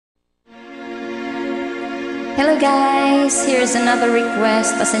Hello guys, here's another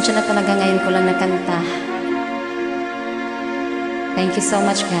request. Pasensya na talaga, ngayon ko lang nakanta. Thank you so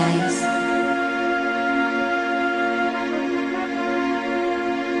much guys.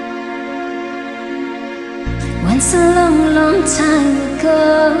 Once a long, long time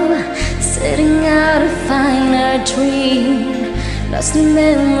ago, setting out to find our dream, lost in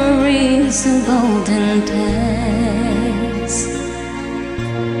memories of golden days.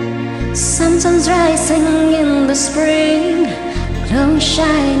 Sometimes rising in the spring, glow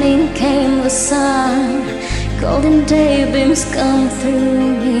shining came the sun. Golden day beams come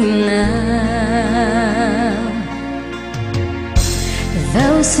through me now.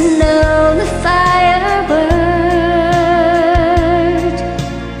 Those who know the fire bird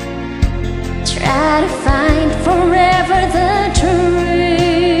try to find forever the dream.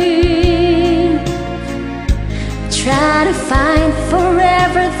 Try to find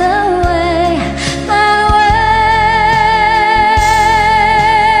forever the way, my way.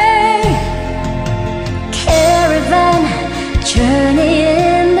 Caravan, journey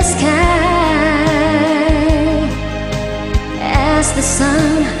in the sky, as the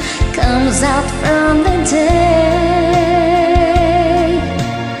sun comes out from the day.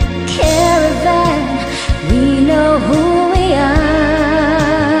 Caravan, we know who we are.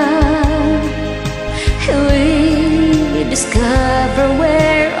 We discover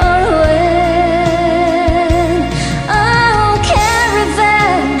where or when. Oh,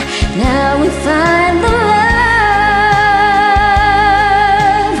 caravan, now we find the love,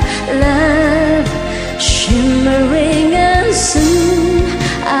 love shimmering, and soon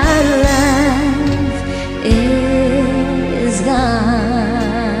our love is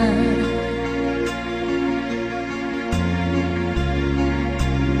gone.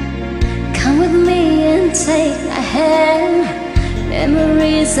 Come with me and take my hand.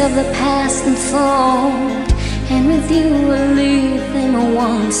 Memories of the past unfold, and with you we'll leave them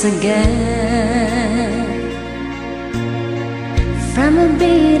once again. From a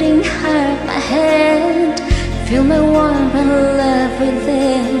beating heart, my hand, feel my warmth and love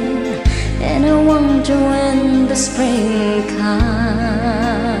within, and I wonder when the spring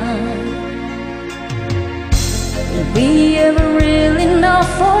comes. Will we ever really know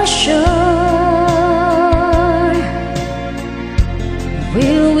for sure?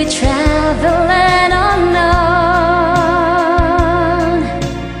 Will we travel and unknown?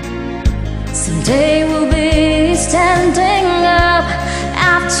 Someday we'll be standing up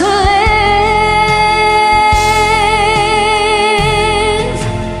after live.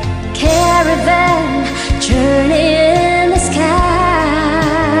 Caravan, journey in the sky,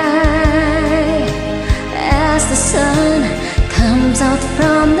 as the sun comes out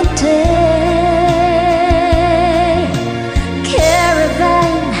from the day.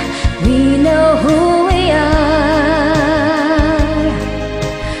 We know who we are.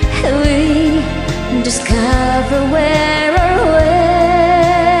 We discover where or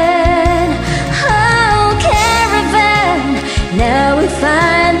when. Oh, caravan, now we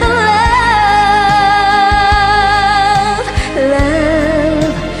find the love,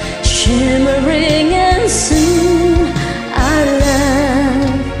 love shimmering, and soon our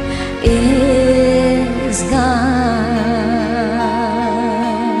love is gone.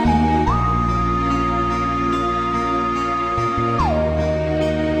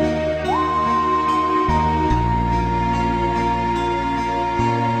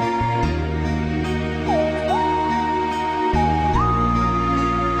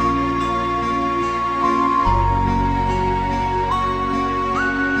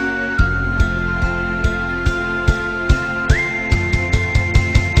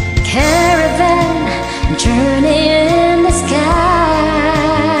 Caravan, journey in the sky,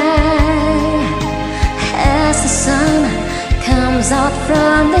 as the sun comes out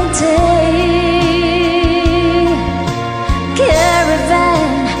from the day.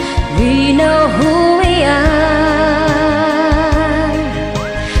 Caravan, we know who we are.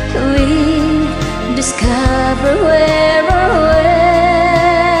 We discover where or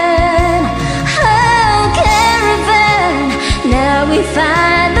when. Oh, caravan, now we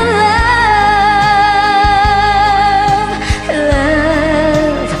find the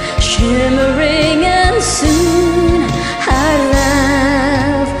shimmering, and soon our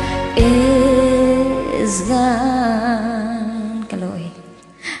love is gone. Kaloy.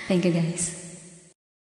 Thank you guys.